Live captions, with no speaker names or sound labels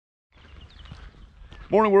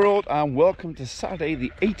Morning world, and welcome to Saturday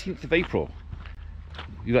the 18th of April.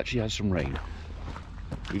 We've actually had some rain.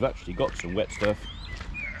 We've actually got some wet stuff.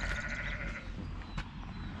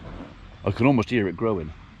 I can almost hear it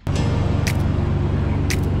growing.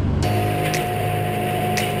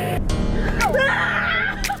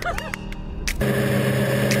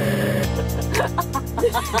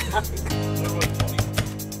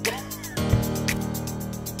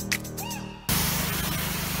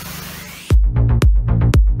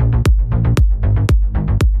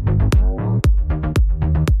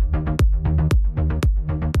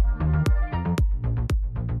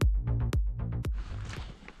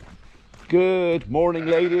 Good morning,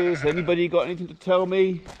 ladies. Anybody got anything to tell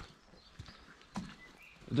me?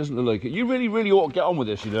 It doesn't look like it. You really ought to get on with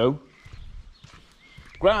this, you know.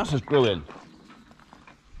 Grass is growing.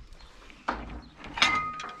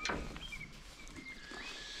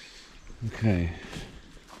 Okay.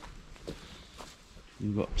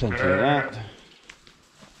 You've got plenty of that.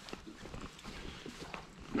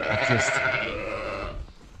 Just...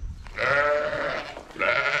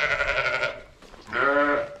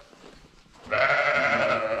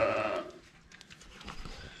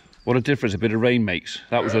 What a difference a bit of rain makes.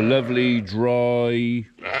 That was a lovely, dry,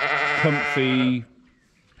 comfy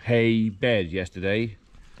hay bed yesterday.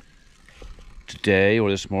 Today, or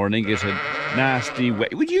this morning, is a nasty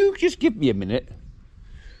wet... Would you just give me a minute?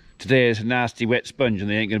 Today is a nasty wet sponge and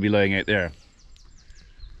they ain't going to be lying out there.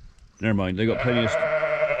 Never mind, they got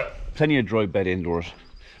plenty of dry bed indoors.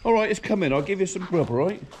 Alright, it's coming. I'll give you some grub,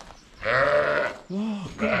 alright?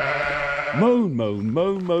 Oh, God. Moan, moan,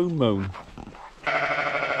 moan, moan, moan.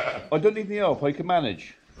 I don't need any help, I can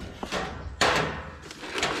manage.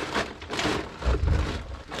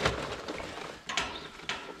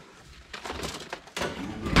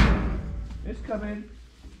 It's coming.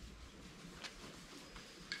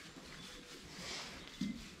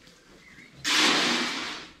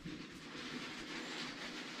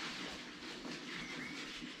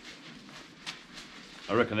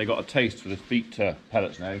 I reckon they got a taste for the beet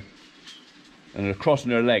pellets now. And they're crossing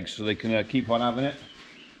their legs so they can keep on having it.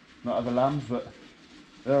 Not other lambs, but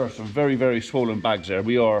there are some very swollen bags there.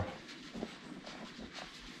 We are,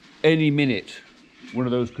 any minute, one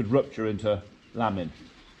of those could rupture into lambing.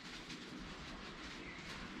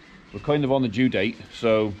 We're kind of on the due date,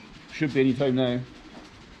 so should be any time now.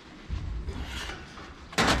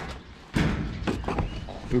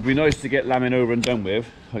 It would be nice to get lambing over and done with.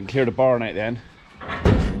 I can clear the barn out then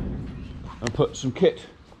and put some kit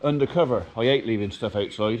under cover. I hate leaving stuff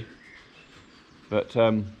outside, but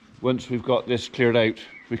once we've got this cleared out,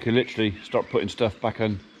 we can literally start putting stuff back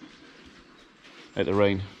on out the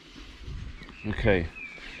rain. Okay,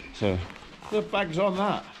 so the bag's on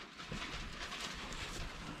that.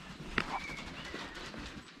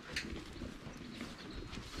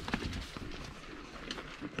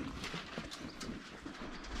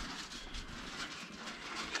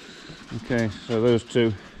 Okay, so those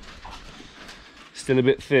two still a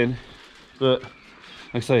bit thin, but like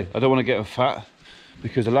I say, I don't want to get them fat,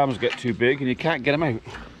 because the lambs get too big and you can't get them out.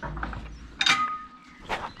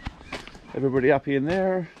 Everybody happy in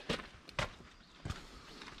there?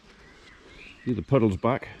 Need the puddles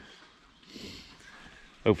back.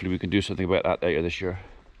 Hopefully we can do something about that later this year.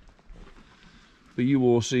 But you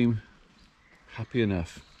all seem happy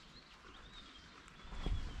enough.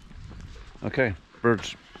 Okay,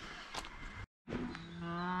 birds.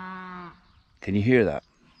 Can you hear that?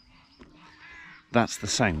 That's the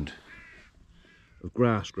sound of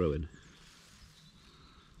grass growing.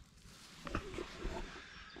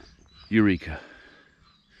 Eureka.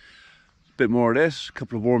 Bit more of this, a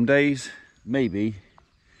couple of warm days, maybe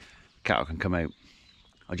cattle can come out.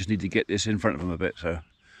 I just need to get this in front of them a bit, so.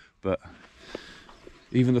 But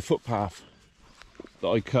even the footpath that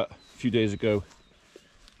I cut a few days ago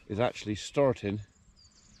is actually starting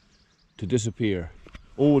to disappear.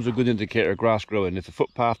 Always a good indicator of grass growing. If the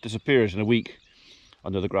footpath disappears in a week, I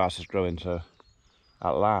know the grass is growing, so at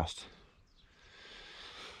last.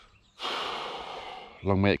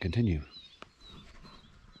 Long may it continue.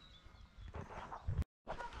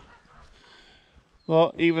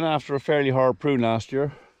 Well, even after a fairly hard prune last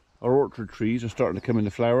year, our orchard trees are starting to come into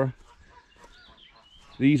flower.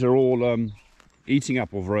 These are all eating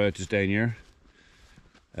apple varieties down here.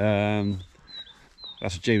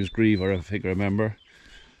 That's a James Grieve, I think I remember.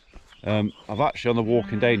 I've actually, on the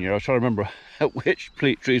walking down here, I was trying to remember which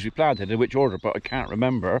trees we planted in which order, but I can't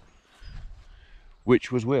remember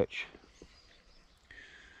which was which.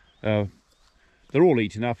 They're all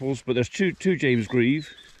eating apples, but there's two James Grieve,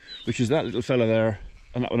 which is that little fella there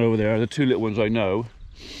and that one over there. The two little ones I know.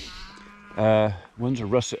 One's a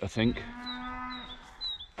russet, I think.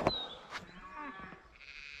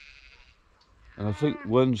 And I think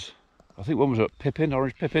one was a pippin,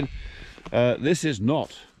 orange pippin. This is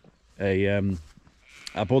not a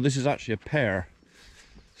apple. This is actually a pear.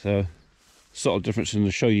 So subtle difference in the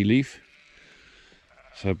shiny leaf.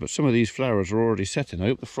 So, but some of these flowers are already setting. I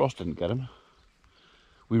hope the frost didn't get them.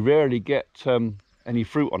 We rarely get any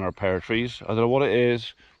fruit on our pear trees. I don't know what it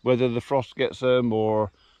is, whether the frost gets them or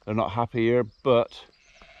they're not happy here, but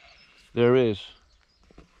there is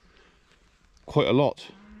quite a lot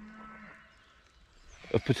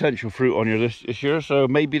of potential fruit on here this year. So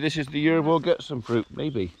maybe this is the year we'll get some fruit,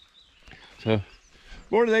 maybe. So,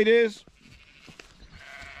 morning ladies.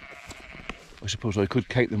 I suppose I could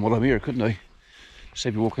count them while I'm here, couldn't I?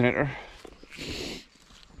 Save you walking at her.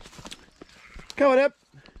 Come on up.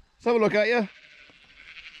 Let's have a look at you.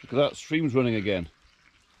 Look at that, stream's running again.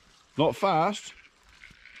 Not fast.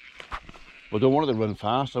 I don't want it to run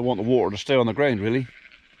fast. I want the water to stay on the ground, really.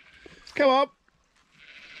 Come up.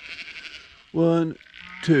 1,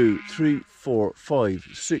 2, 3, 4, 5,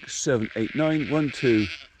 6, 7, 8, 9. 1, 2,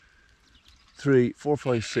 3, 4,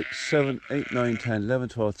 5, 6, 7, 8, 9, 10, 11,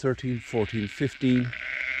 12, 13, 14, 15,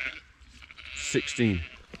 16.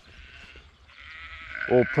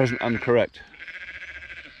 All present and correct.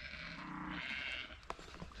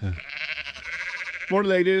 So. Morning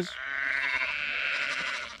ladies.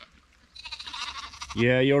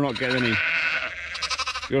 Yeah, you're not getting any.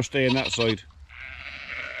 You're staying that side.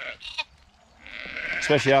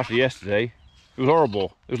 Especially after yesterday. It was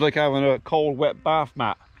horrible. It was like having a cold wet bath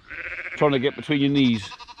mat trying to get between your knees.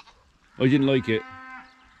 I didn't like it.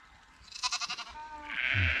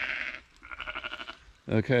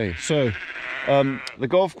 Okay, so the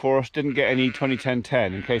golf course didn't get any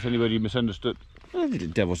 2010-10 in case anybody misunderstood. The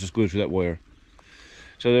devil's just going through that wire.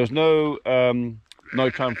 So there's no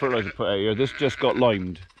nitrogen fertilizer put out here. This just got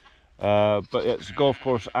limed, but it's a golf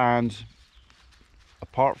course, and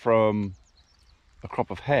apart from a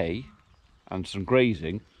crop of hay and some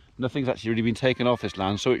grazing, nothing's actually really been taken off this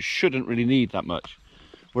land, so it shouldn't really need that much.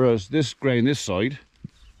 Whereas this grain this side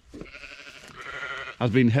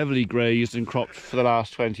has been heavily grazed and cropped for the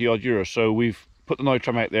last 20 odd years. So we've put the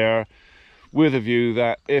nitram out there with a view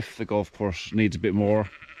that if the golf course needs a bit more,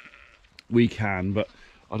 we can, but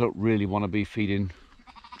I don't really want to be feeding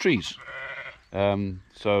trees.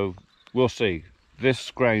 So we'll see.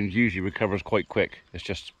 This ground usually recovers quite quick. It's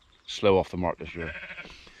just slow off the mark this year.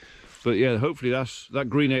 But yeah, hopefully that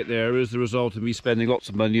green out there is the result of me spending lots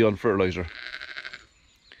of money on fertilizer.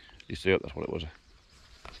 At least I hope that's what it was.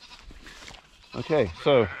 Okay,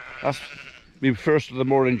 so that's my first of the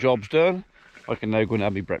morning jobs done. I can now go and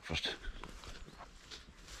have my breakfast.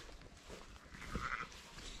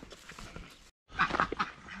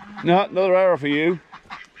 No, another hour for you.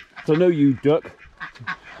 So I know you, duck.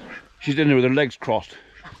 She's in there with her legs crossed.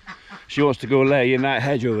 She wants to go lay in that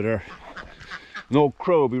hedge over there. An old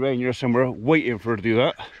crow will be around here somewhere waiting for her to do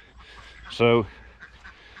that. So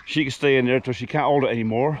she can stay in there till she can't hold it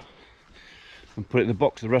anymore and put it in the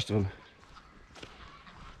box with the rest of them.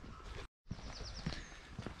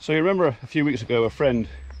 So you remember a few weeks ago a friend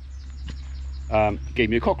gave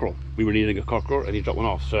me a cockerel. We were needing a cockerel and he dropped one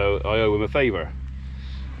off, so I owe him a favour.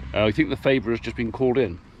 I think the favour has just been called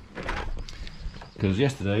in, because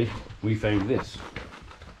yesterday we found this.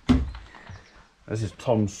 This is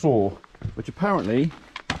Tom's saw, which apparently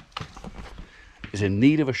is in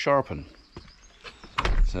need of a sharpen.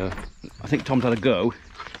 So I think Tom's had a go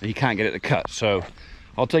and he can't get it to cut, so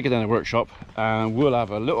I'll take it down to the workshop and we'll have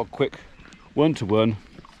a little quick one-to-one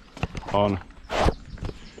on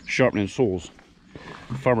sharpening saws,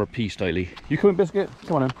 Farmer P styley. You coming, Biscuit?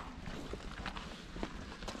 Come on in.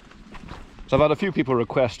 So I've had a few people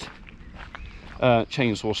request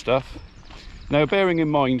chainsaw stuff. Now, bearing in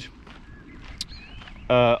mind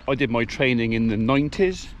I did my training in the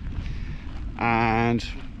 90s and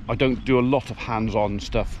I don't do a lot of hands-on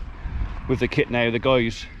stuff with the kit now. The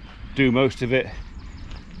guys do most of it,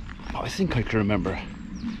 but I think I can remember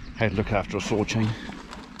how to look after a saw chain.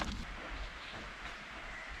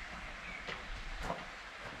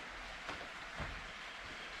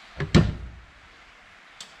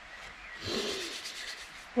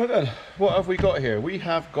 Right then, what have we got here? We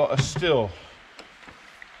have got a Stihl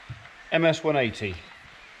MS180.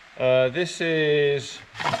 This is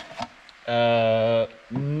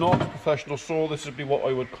not a professional saw. This would be what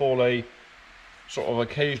I would call a sort of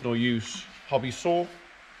occasional use hobby saw.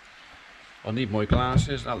 I need my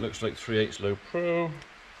glasses. That looks like 3/8 low pro.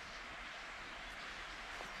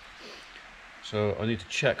 So I need to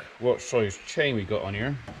check what size chain we got on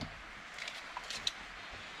here.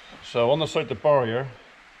 So on the side of the bar here,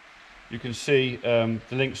 you can see the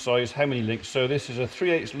link size, how many links. So this is a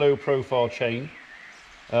 3/8 low profile chain.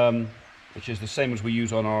 which is the same as we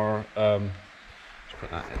use on our, let's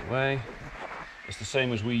put that in the way. It's the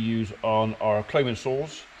same as we use on our climbing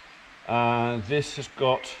saws. And this has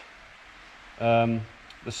got the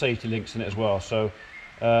safety links in it as well. So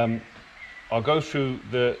I'll go through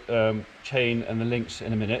the chain and the links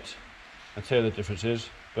in a minute and tell you the differences.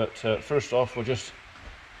 But first off, we'll just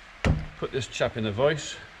put this chap in the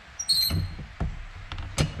vise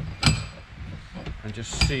and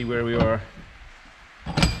just see where we are.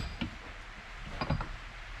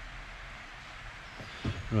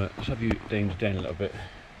 Right, let's have you aimed down a little bit.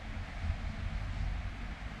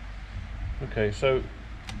 Okay, so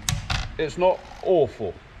it's not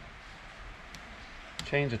awful.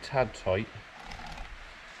 Chain's a tad tight.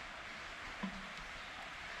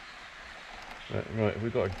 Right, have we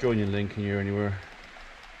got a joining link in here anywhere?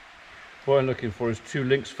 What I'm looking for is two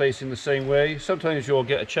links facing the same way. Sometimes you'll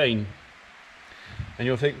get a chain and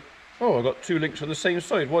you'll think, oh, I've got two links on the same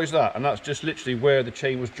side, why is that? And that's just literally where the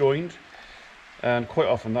chain was joined. And quite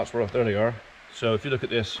often that's where, there they are. So if you look at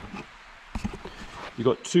this, you've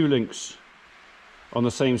got two links on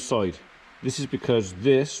the same side. This is because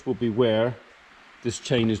this will be where this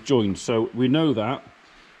chain is joined. So we know that.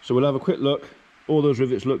 So we'll have a quick look. All those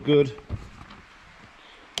rivets look good.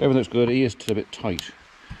 Everything looks good. He is a bit tight.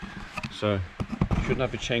 So you shouldn't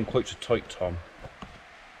have the chain quite so tight, Tom.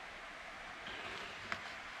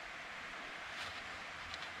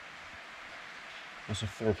 That's a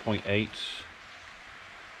 4.8.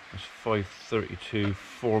 That's 532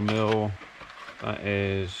 4mm. That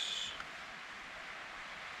is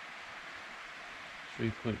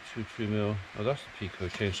 3.22mm. Oh, that's the Pico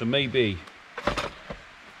chain. So maybe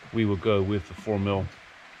we will go with the 4mm.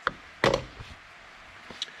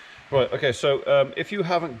 Right. Okay. So if you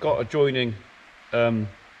haven't got adjoining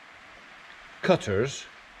cutters,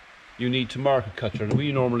 you need to mark a cutter, and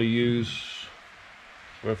we normally use,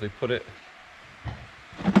 where have they put it?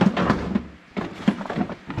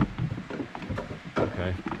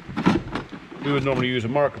 Okay. We would normally use a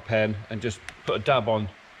marker pen and just put a dab on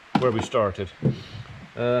where we started.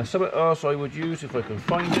 Something else I would use if I can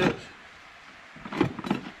find it.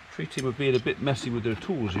 Tree team are being a bit messy with their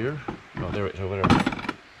tools here. Oh, there it is over there.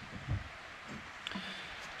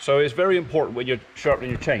 So it's very important when you're sharpening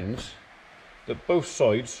your chains that both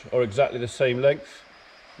sides are exactly the same length.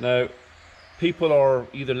 Now, people are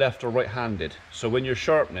either left or right-handed, so when you're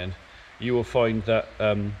sharpening, you will find that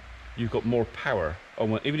you've got more power on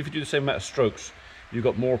one. Even if you do the same amount of strokes, you've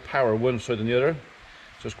got more power one side than the other.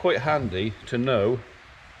 So it's quite handy to know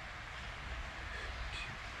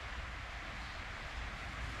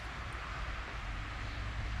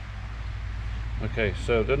okay,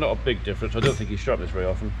 so they're not a big difference. I don't think you sharpen this very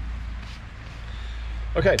often.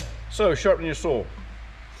 Okay, so sharpening your saw,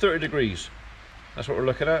 30 degrees. That's what we're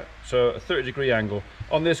looking at. So a 30-degree angle.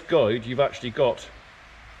 On this guide, you've actually got,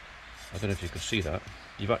 I don't know if you can see that,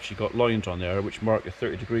 you've actually got lines on there which mark your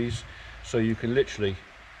 30 degrees. So you can literally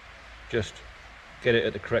just get it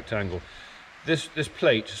at the correct angle. This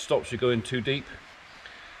plate stops you going too deep.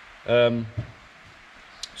 So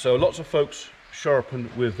lots of folks sharpen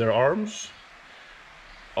with their arms.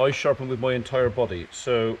 I sharpen with my entire body.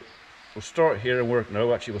 So we'll start here and work,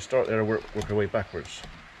 no, actually we'll start there and work our way backwards.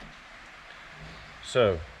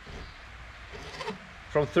 So,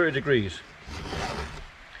 from 30 degrees,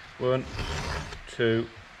 1, 2,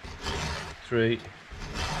 3,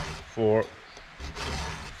 4,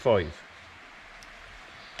 5.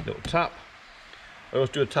 Little tap. I always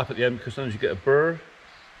do a tap at the end because sometimes you get a burr.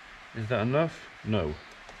 Is that enough? No.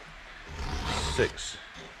 6,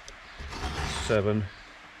 7,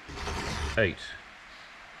 8.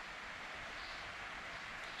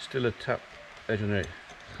 Still a tap edge on it.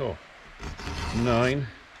 Cool. 9,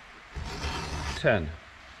 10.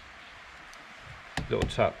 Little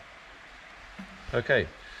tap. Okay,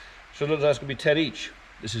 so look, that's going to be 10 each.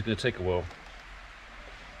 This is going to take a while.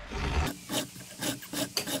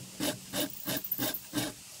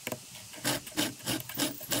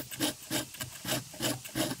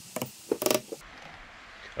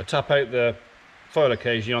 I tap out the foil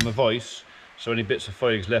occasionally on the vise, so any bits of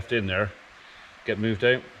foil's left in there get moved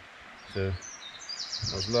out. So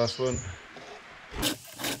that was the last one.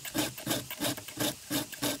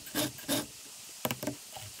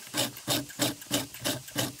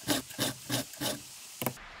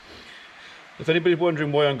 If anybody's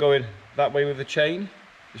wondering why I'm going that way with the chain,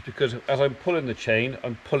 it's because as I'm pulling the chain,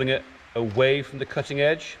 I'm pulling it away from the cutting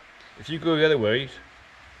edge. If you go the other way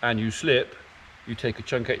and you slip, you take a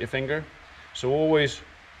chunk out your finger. So always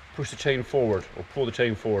push the chain forward or pull the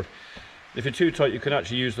chain forward. If you're too tight, you can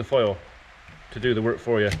actually use the foil to do the work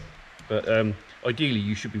for you. But ideally,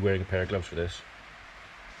 you should be wearing a pair of gloves for this.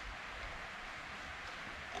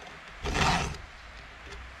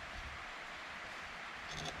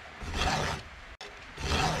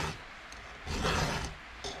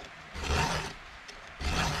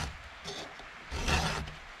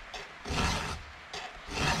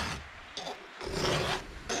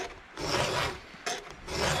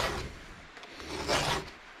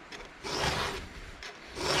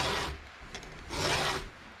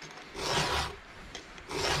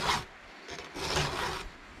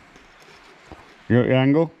 You got your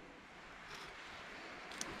angle?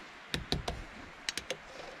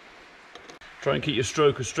 Try and keep your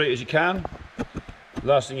stroke as straight as you can. The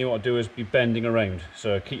last thing you want to do is be bending around,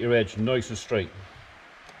 so keep your edge nice and straight.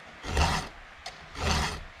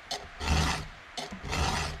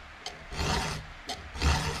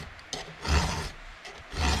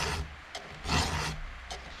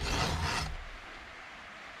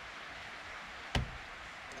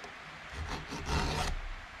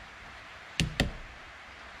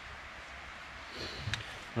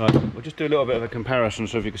 Right, we'll just do a little bit of a comparison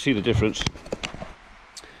so if you can see the difference.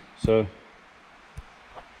 So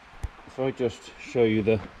if I just show you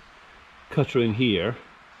the cutter in here,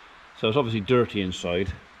 so it's obviously dirty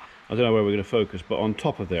inside. I don't know where we're going to focus, but on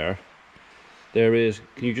top of there is,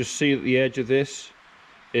 can you just see that the edge of this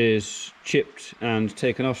is chipped and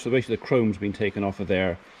taken off? So basically the chrome's been taken off of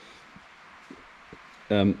there.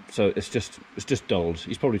 So it's just dulled.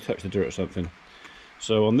 He's probably touched the dirt or something.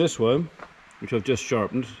 So on this one, which I've just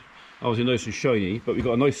sharpened, obviously nice and shiny, but we've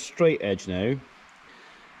got a nice straight edge now,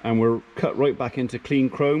 and we're cut right back into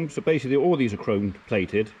clean chrome. So basically all these are chrome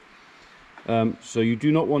plated, so you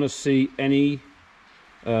do not want to see any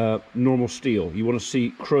normal steel. You want to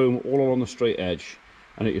see chrome all along the straight edge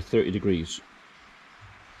and at your 30 degrees.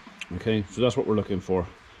 Okay, so that's what we're looking for.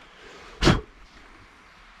 I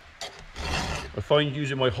find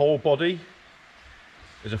using my whole body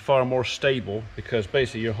is a far more stable, because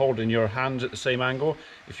basically you're holding your hands at the same angle.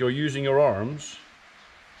 If you're using your arms,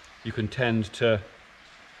 you can tend to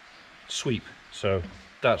sweep, so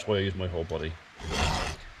that's why I use my whole body.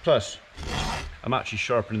 Plus I'm actually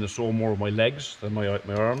sharpening the saw more with my legs than my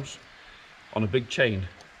arms. On a big chain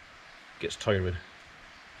it gets tiring.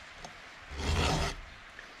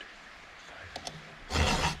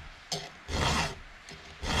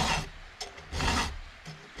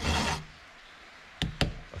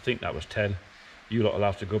 I think that was 10. You lot will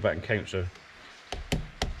have to go back and count. So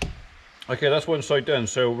okay, that's one side done,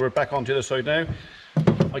 so we're back onto the other side now.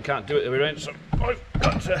 I can't do it the way around, so I've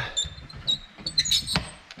got to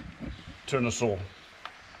turn the saw.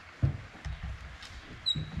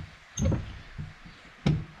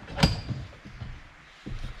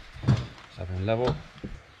 Having level.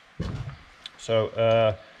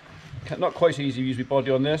 So not quite so easy to use my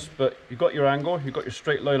body on this, but you've got your angle, you've got your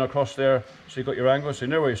straight line across there, so you've got your angle, so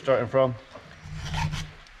you know where you're starting from.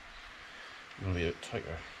 I'm going to be a bit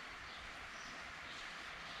tighter.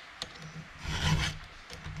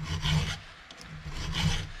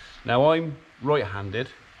 Now I'm right-handed,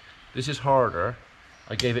 this is harder.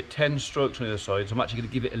 I gave it 10 strokes on the other side, so I'm actually going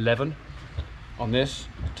to give it 11 on this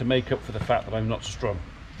to make up for the fact that I'm not strong.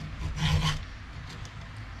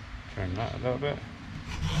 Turn that a little bit.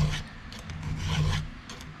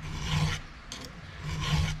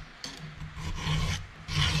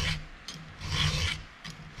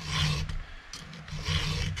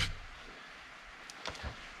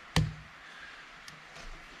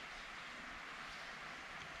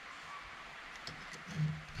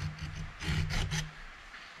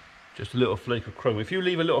 Just a little flake of chrome. If you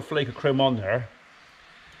leave a little flake of chrome on there,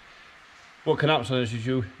 what can happen is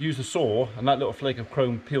you use the saw and that little flake of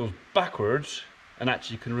chrome peels backwards and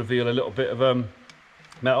actually can reveal a little bit of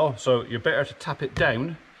metal. So you're better to tap it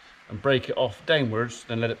down and break it off downwards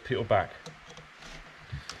than let it peel back.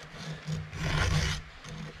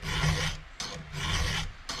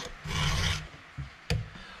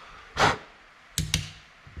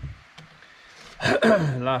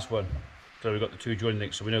 Last one. So we've got the two joining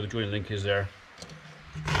links, so we know the joining link is there.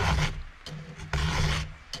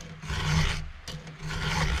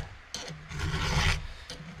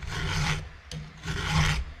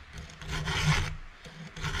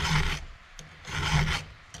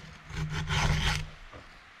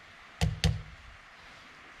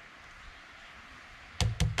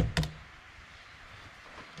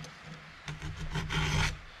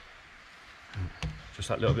 Just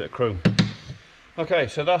that little bit of chrome. Okay,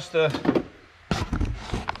 so that's the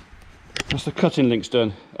cutting links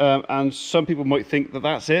done, and some people might think that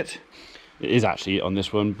that's it. It is actually on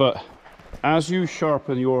this one, but as you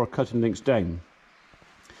sharpen your cutting links down,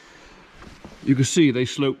 you can see they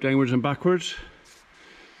slope downwards and backwards.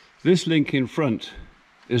 This link in front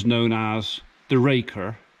is known as the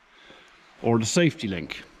raker or the safety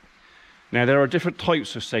link. Now there are different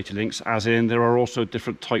types of safety links, as in there are also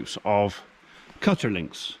different types of cutter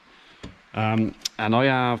links. And I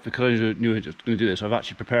have, because I knew I was going to do this, I've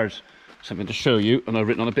actually prepared something to show you, and I've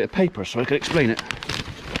written on a bit of paper so I can explain it.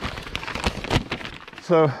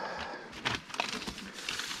 So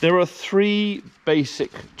there are three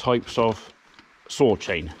basic types of saw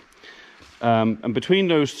chain, and between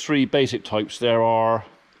those three basic types there are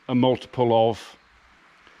a multiple of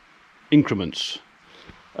increments.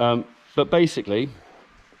 But basically,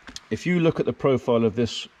 if you look at the profile of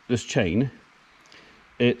this chain,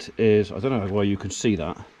 it is, I don't know why you can see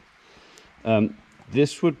that.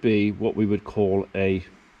 This would be what we would call a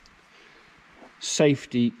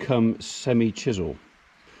safety cum semi-chisel.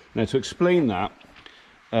 Now, to explain that,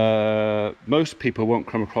 most people won't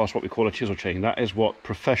come across what we call a chisel chain. That is what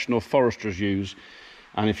professional foresters use.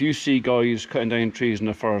 And if you see guys cutting down trees in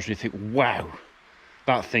the forest, you think, wow,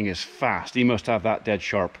 that thing is fast. He must have that dead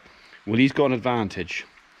sharp. Well, he's got an advantage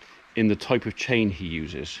in the type of chain he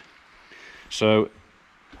uses. So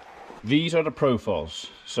these are the profiles.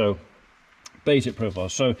 So basic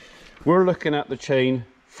profiles. So we're looking at the chain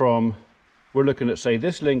from, we're looking at, say,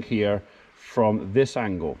 this link here from this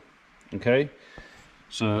angle. Okay.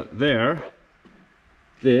 So there,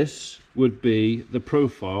 this would be the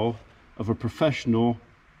profile of a professional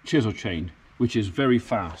chisel chain, which is very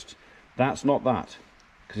fast. That's not that,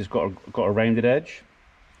 because it's got a rounded edge.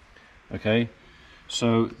 Okay,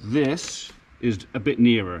 so this is a bit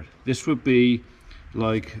nearer. This would be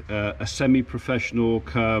like a semi-professional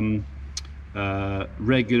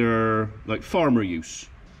regular, like farmer use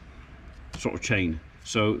sort of chain.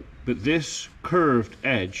 So, but this curved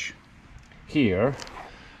edge here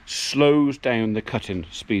slows down the cutting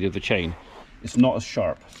speed of the chain. It's not as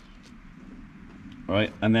sharp.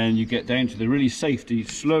 Right, and then you get down to the really safety,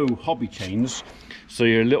 slow hobby chains. So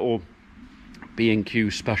your little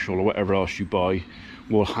B&Q special or whatever else you buy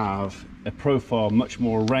will have a profile much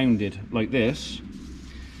more rounded like this,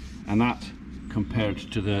 and that compared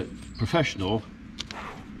to the professional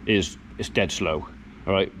is dead slow.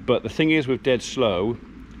 All right, but the thing is, with dead slow,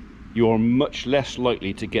 you're much less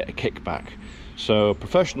likely to get a kickback. So a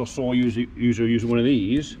professional saw user using one of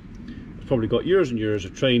these has probably got years and years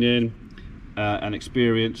of training and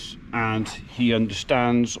experience, and he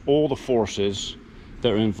understands all the forces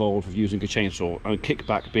that are involved with using a chainsaw, and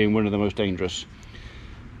kickback being one of the most dangerous.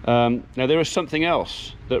 Now, there is something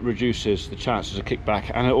else that reduces the chances of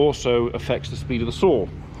kickback, and it also affects the speed of the saw,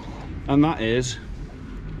 and that is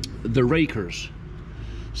the rakers.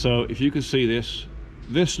 So if you can see this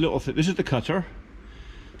little thing, this is the cutter,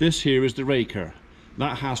 this here is the raker.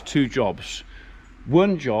 That has two jobs.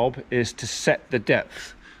 One job is to set the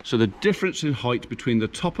depth, so the difference in height between the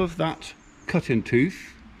top of that cutting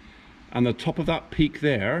tooth and the top of that peak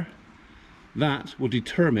there, that will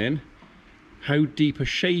determine how deep a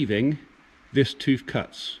shaving this tooth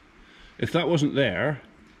cuts. If that wasn't there,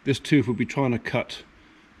 this tooth would be trying to cut,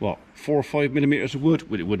 what, 4 or 5 millimeters of wood?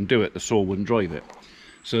 Well, it wouldn't do it, the saw wouldn't drive it.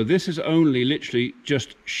 So this is only literally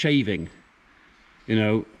just shaving, you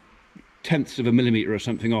know, tenths of a millimeter or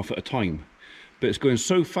something off at a time. But it's going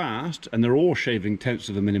so fast, and they're all shaving tenths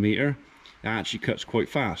of a millimeter, it actually cuts quite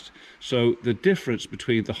fast. So the difference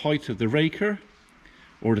between the height of the raker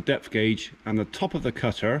or the depth gauge and the top of the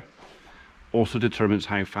cutter also determines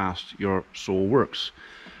how fast your saw works.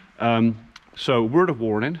 So word of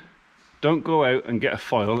warning, don't go out and get a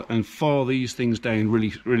file and file these things down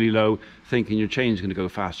really low thinking your chain's going to go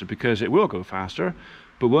faster, because it will go faster,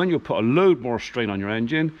 but one, you'll put a load more strain on your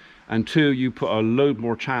engine, and two, you put a load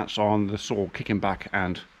more chance on the saw kicking back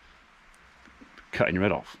and cutting your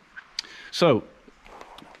head off. So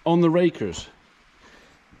on the rakers,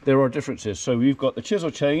 there are differences. So we've got the chisel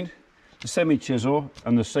chain, the semi-chisel,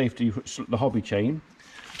 and the safety, the hobby chain.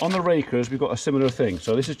 On the rakers, we've got a similar thing.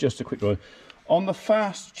 So this is just a quick one. On the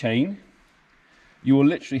fast chain, you will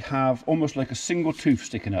literally have almost like a single tooth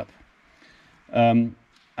sticking up. And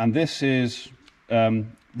this is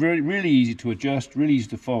really easy to adjust, really easy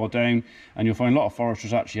to file down, and you'll find a lot of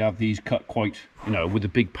foresters actually have these cut quite, you know, with the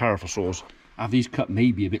big powerful saws, have these cut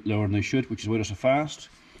maybe a bit lower than they should, which is why they're so fast.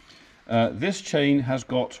 This chain has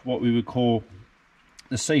got what we would call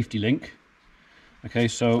the safety link. Okay,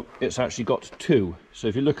 so it's actually got two. So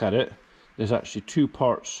if you look at it, there's actually two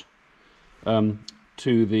parts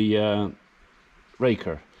to the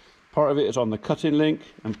raker. Part of it is on the cutting link,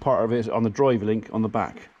 and part of it is on the drive link on the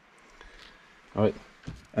back. All right,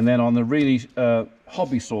 and then on the really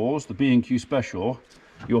hobby saws, the B&Q Special,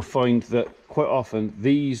 you'll find that quite often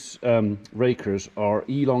these rakers are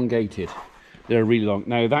elongated. They're really long.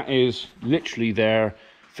 Now that is literally there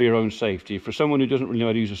for your own safety. For someone who doesn't really know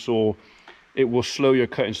how to use a saw, it will slow your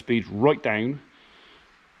cutting speed right down,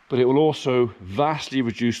 but it will also vastly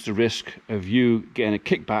reduce the risk of you getting a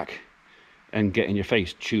kickback and getting your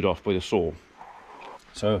face chewed off by the saw.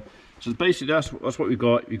 So basically that's what we've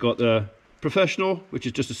got. You've got the professional, which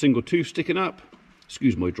is just a single tooth sticking up.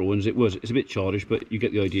 Excuse my drawings, it's a bit childish, but you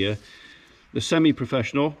get the idea. The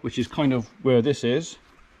semi-professional, which is kind of where this is,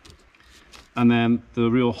 and then the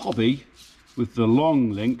real hobby with the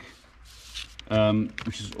long link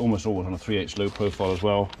which is almost always on a 3/8 low profile as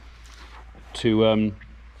well, to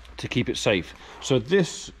keep it safe. So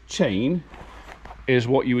this chain is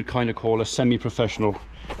what you would kind of call a semi-professional.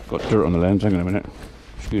 Got dirt on the lens, hang on a minute,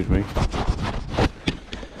 excuse me.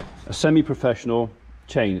 A semi-professional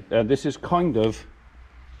chain. This is kind of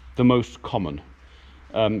the most common.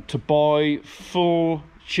 To buy full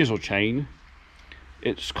chisel chain,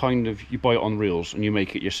 it's kind of, you buy it on reels and you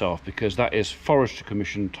make it yourself, because that is forestry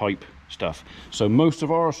commission type stuff. So most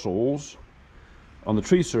of our saws on the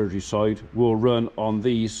tree surgery side will run on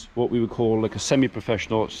these, what we would call like a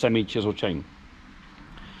semi-professional semi-chisel chain.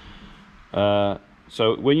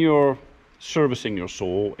 So when you're servicing your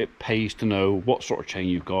saw, it pays to know what sort of chain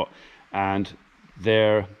you've got, and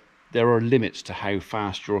there are limits to how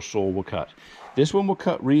fast your saw will cut. This one will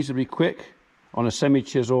cut reasonably quick on a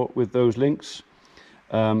semi-chisel with those links,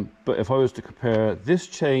 but if I was to compare this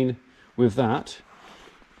chain with that,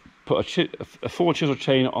 put a full chisel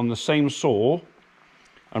chain on the same saw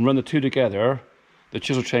and run the two together, the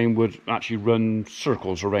chisel chain would actually run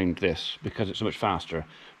circles around this because it's so much faster,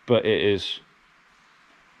 but it is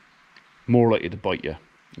more likely to bite you.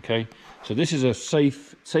 Okay, so this is a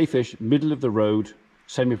safe-ish, middle of the road,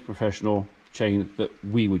 semi-professional chain that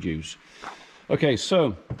we would use. Okay,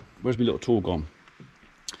 so where's my little tool gone?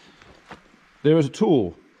 There is a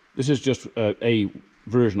tool. This is just a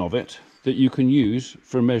version of it that you can use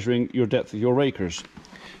for measuring your depth of your rakers.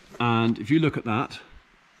 And if you look at that,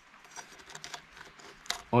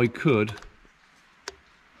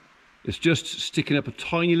 it's just sticking up a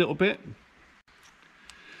tiny little bit.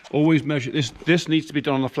 Always measure this. This needs to be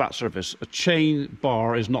done on a flat surface. A chain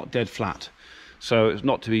bar is not dead flat, so it's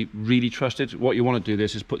not to be really trusted. What you want to do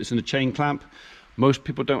this is put this in a chain clamp. Most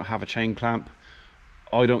people don't have a chain clamp.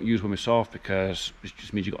 I don't use one myself because it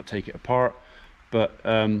just means you've got to take it apart. But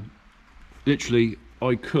literally,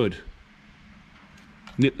 I could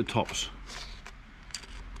nip the tops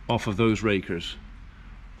off of those rakers.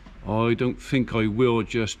 I don't think I will,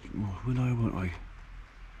 just, will I, won't I?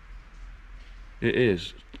 It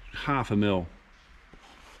is 1/2 mil.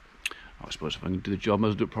 I suppose if I can do the job, I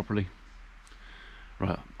must do it properly.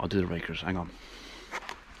 Right, I'll do the rakers, hang on.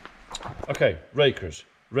 Okay, rakers.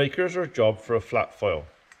 Rakers are a job for a flat file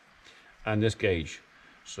and this gauge.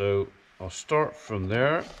 So I'll start from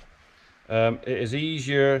there. It is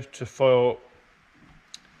easier to file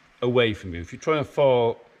away from you. If you try and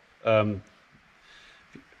file, I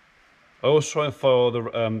always try and file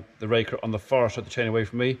the raker on the far side of the chain away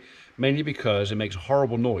from me, mainly because it makes a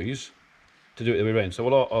horrible noise to do it the way around. So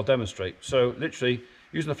I'll demonstrate. So literally,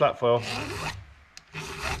 using the flat file.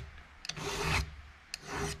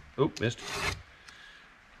 Oh, missed.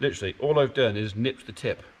 Literally, all I've done is nipped the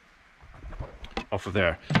tip off of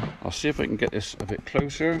there. I'll see if I can get this a bit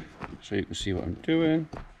closer so you can see what I'm doing.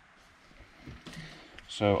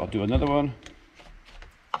 So I'll do another one.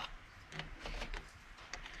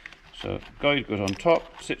 So guide goes on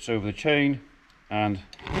top, sits over the chain, and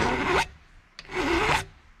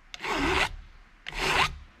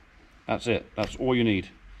that's it. That's all you need.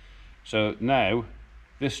 So now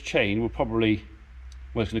this chain will probably,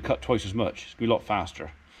 well, it's going to cut twice as much. It's going to be a lot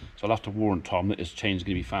faster. So I'll have to warn Tom that this chain is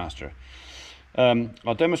going to be faster.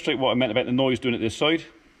 I'll demonstrate what I meant about the noise doing it this side.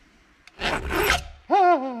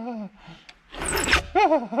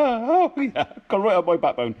 Oh yeah, got right up my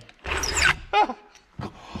backbone.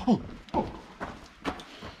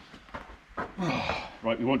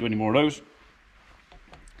 Right, we won't do any more of those.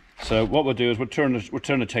 So what we'll do is we'll turn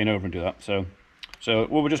the chain over and do that. So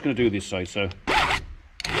well, we're just going to do this side. So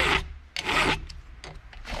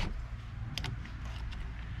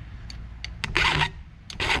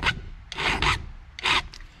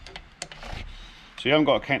you haven't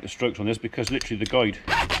got to count the strokes on this because literally the guide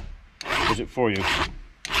does it for you.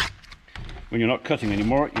 When you're not cutting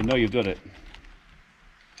anymore, you know you've done it.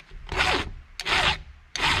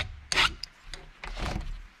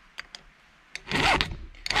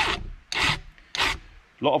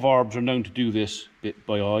 A lot of arbs are known to do this bit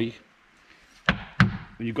by eye.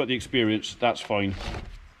 When you've got the experience, that's fine.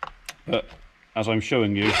 But as I'm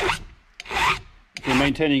showing you, if you're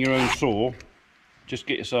maintaining your own saw, just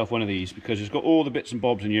get yourself one of these because it's got all the bits and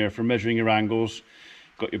bobs in here for measuring your angles.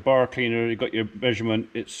 Got your bar cleaner, you've got your measurement.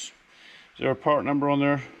 Is there a part number on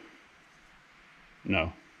there?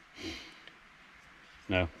 No.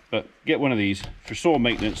 No, but get one of these. For saw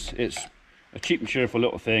maintenance, it's a cheap and cheerful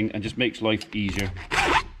little thing and just makes life easier.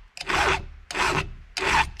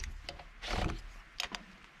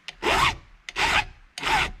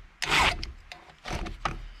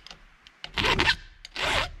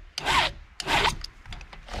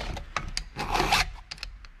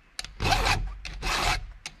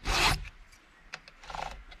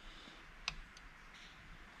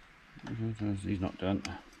 He's not done.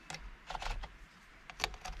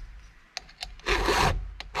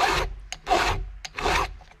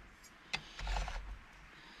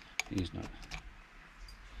 He's not.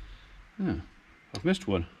 Yeah, I've missed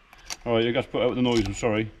one. Alright, I got to put out the noise, I'm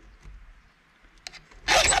sorry.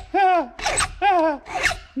 Ah, ah,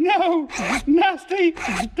 no! Nasty!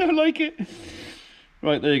 Don't like it!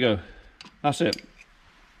 Right, there you go. That's it.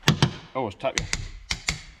 Oh, it's tap you.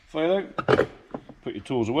 File out. Put your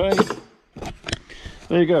tools away.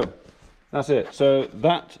 There you go. That's it. So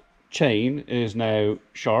that chain is now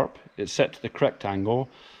sharp. It's set to the correct angle.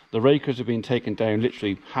 The rakers have been taken down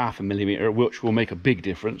literally 0.5 millimeter, which will make a big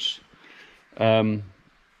difference. I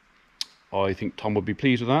think Tom would be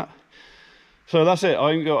pleased with that. So that's it.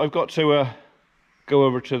 I've got to go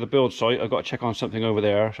over to the build site. I've got to check on something over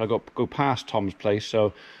there. So I've got to go past Tom's place.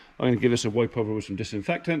 So I'm going to give this a wipe over with some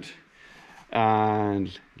disinfectant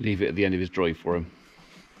and leave it at the end of his drive for him.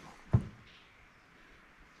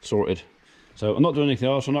 Sorted. So I'm not doing anything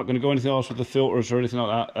else. I'm not going to go anything else with the filters or anything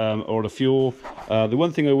like that, or the fuel. The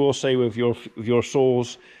one thing I will say with your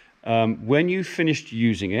saws, when you've finished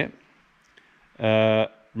using it,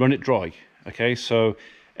 run it dry. Okay, so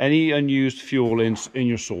any unused fuel in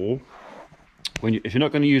your saw, if you're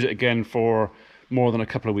not going to use it again for more than a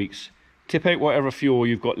couple of weeks, tip out whatever fuel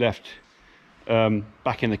you've got left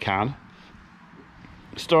back in the can,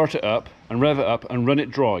 start it up and rev it up and run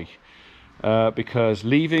it dry, because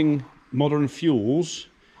leaving modern fuels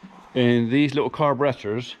in these little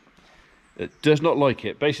carburetors, it does not like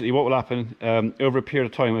it. Basically what will happen over a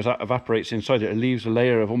period of time, as that evaporates inside it, it leaves a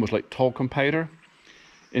layer of almost like talcum powder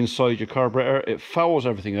inside your carburetor. It fouls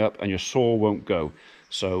everything up and your saw won't go.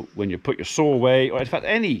 So when you put your saw away, or in fact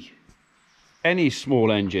any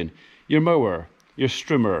small engine, your mower, your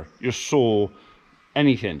strimmer, your saw,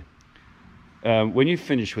 anything, when you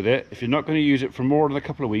finish with it, if you're not going to use it for more than a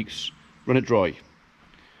couple of weeks, run it dry,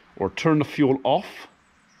 or turn the fuel off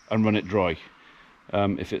and run it dry.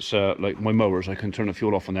 If it's like my mowers, I can turn the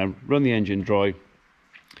fuel off on them, run the engine dry.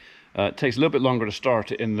 It takes a little bit longer to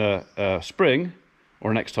start it in the spring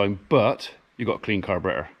or next time, but you've got a clean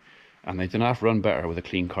carburetor and they don't have to run better with a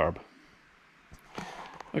clean carb.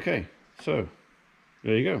 Okay, so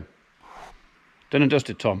there you go. Done and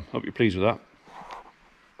dusted, Tom. Hope you're pleased with that.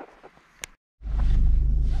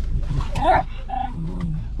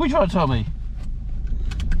 What are you trying to tell me?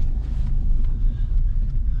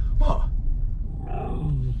 What?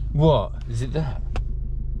 What? Is it that?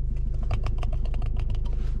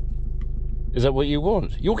 Is that what you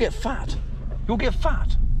want? You'll get fat. You'll get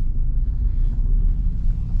fat.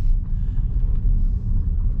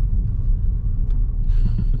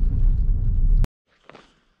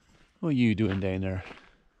 What are you doing down there?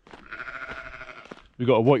 We've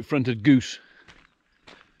got a white-fronted goose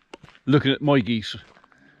looking at my geese.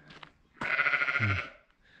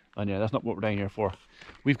 And yeah, that's not what we're down here for.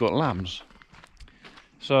 We've got lambs.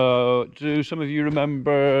 So, do some of you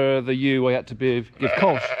remember the ewe I had to give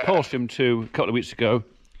calcium to a couple of weeks ago?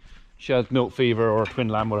 She had milk fever, or a twin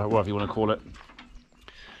lamb, or whatever you want to call it.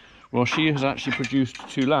 Well, she has actually produced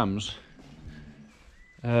 2 lambs.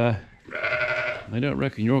 I don't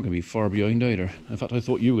reckon you're going to be far behind either. In fact, I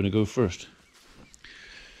thought you were going to go first.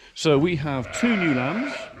 So we have 2 new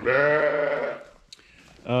lambs.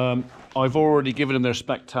 I've already given them their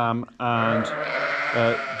spectam and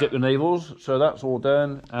dipped the navels, so that's all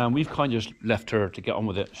done. And we've kind of just left her to get on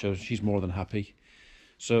with it, so she's more than happy.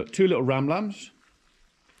 So 2 little ram lambs.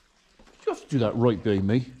 You have to do that right behind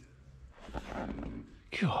me.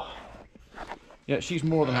 God. Yeah, she's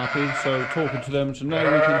more than happy, so talking to them. So now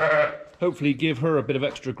we can hopefully give her a bit of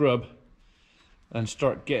extra grub and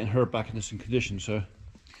start getting her back into some condition. So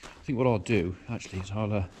I think what I'll do actually is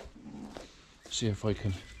I'll see if I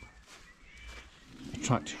can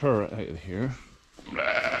attract her out of here,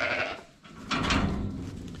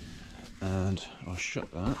 and I'll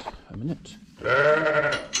shut that a minute.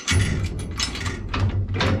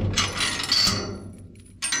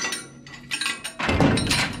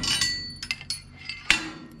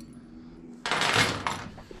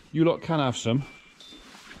 You lot can have some.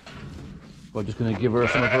 I'm just going to give her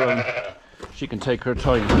some of her own. She can take her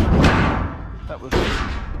time. That was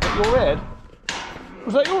your head?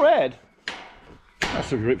 Was that your head?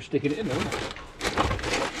 That's a rip sticking it in there, isn't it?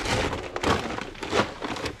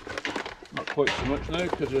 Not quite so much now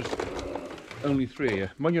because there's only 3 of you.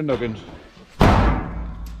 Mind your nuggins.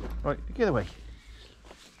 Right, get away.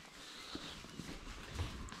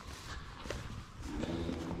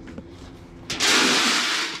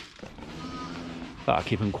 That'll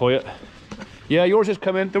keep him quiet. Yeah, yours is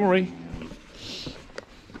coming, don't worry.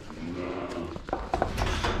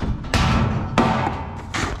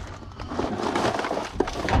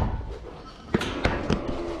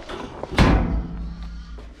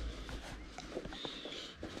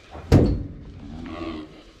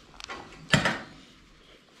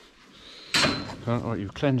 Alright,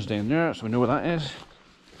 you've cleansed down there, so we know what that is.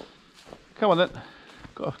 Come on then.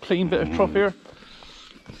 Got a clean bit of trough here.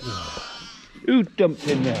 Who dumped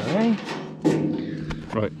in there, eh?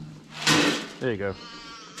 Right. There you go.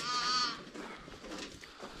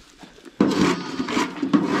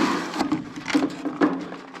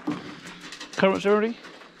 Currents already?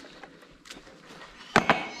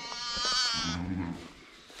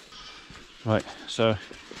 Right, so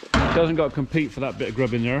it doesn't got to compete for that bit of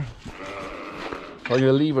grub in there. I'm going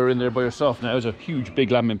to leave her in there by herself now. There's a huge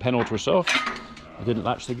big lambing pen all to herself. I didn't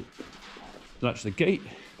latch the gate.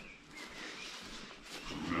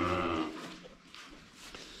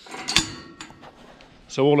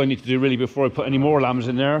 So all I need to do really before I put any more lambs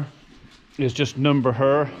in there is just number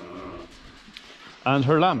her and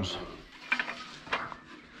her lambs.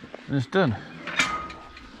 And it's done.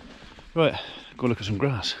 Right, go look at some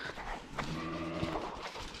grass.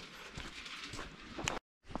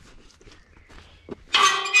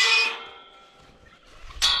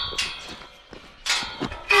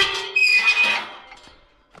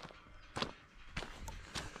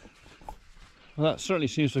 Well, that certainly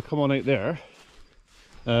seems to have come on out there.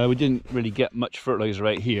 We didn't really get much fertiliser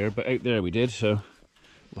out here, but out there we did, so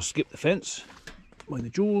we'll skip the fence. Mind the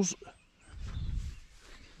jewels.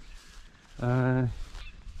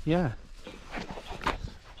 Yeah.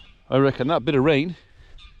 I reckon that bit of rain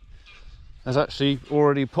has actually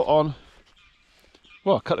already put on,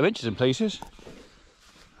 well, a couple of inches in places.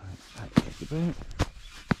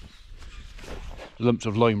 Lumps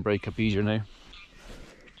of lime break up easier now.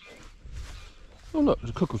 Oh look, there's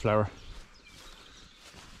a cuckoo flower.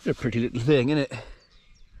 They're a pretty little thing, isn't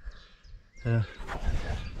it?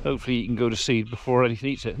 Hopefully you can go to seed before anything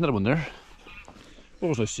eats it. Another one there.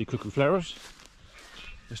 Always nice to see cuckoo flowers.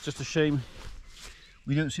 It's just a shame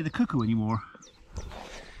we don't see the cuckoo anymore.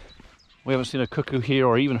 We haven't seen a cuckoo here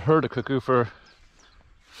or even heard a cuckoo for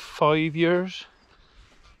 5 years.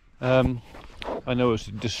 I know it's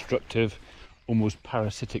a destructive, almost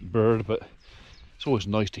parasitic bird, but it's always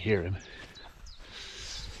nice to hear him.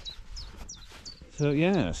 So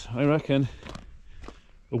yes, I reckon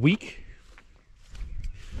a week,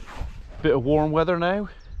 bit of warm weather now,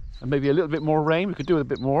 and maybe a little bit more rain. We could do with a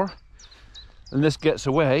bit more, and this gets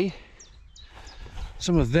away.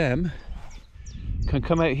 Some of them can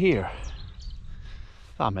come out here.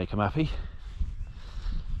 That'll make them happy.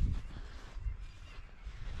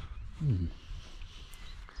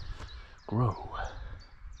 Grow.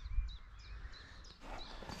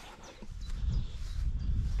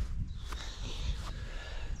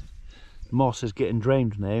 Moss is getting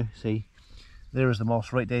drained now. See, there is the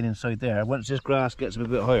moss right down inside there. Once this grass gets a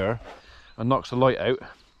bit higher and knocks the light out,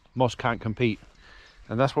 moss can't compete,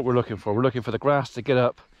 and that's what we're looking for. We're looking for the grass to get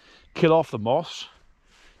up, kill off the moss,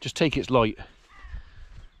 just take its light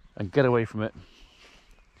and get away from it.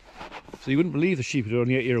 So you wouldn't believe the sheep had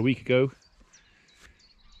only out here a week ago.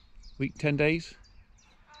 Week, 10 days.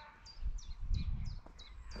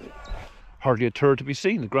 Hardly a turd to be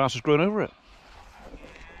seen. The grass has grown over it.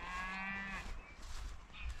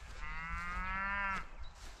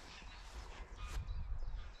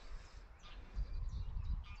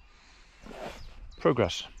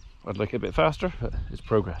 Progress. I'd like it a bit faster, but it's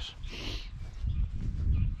progress.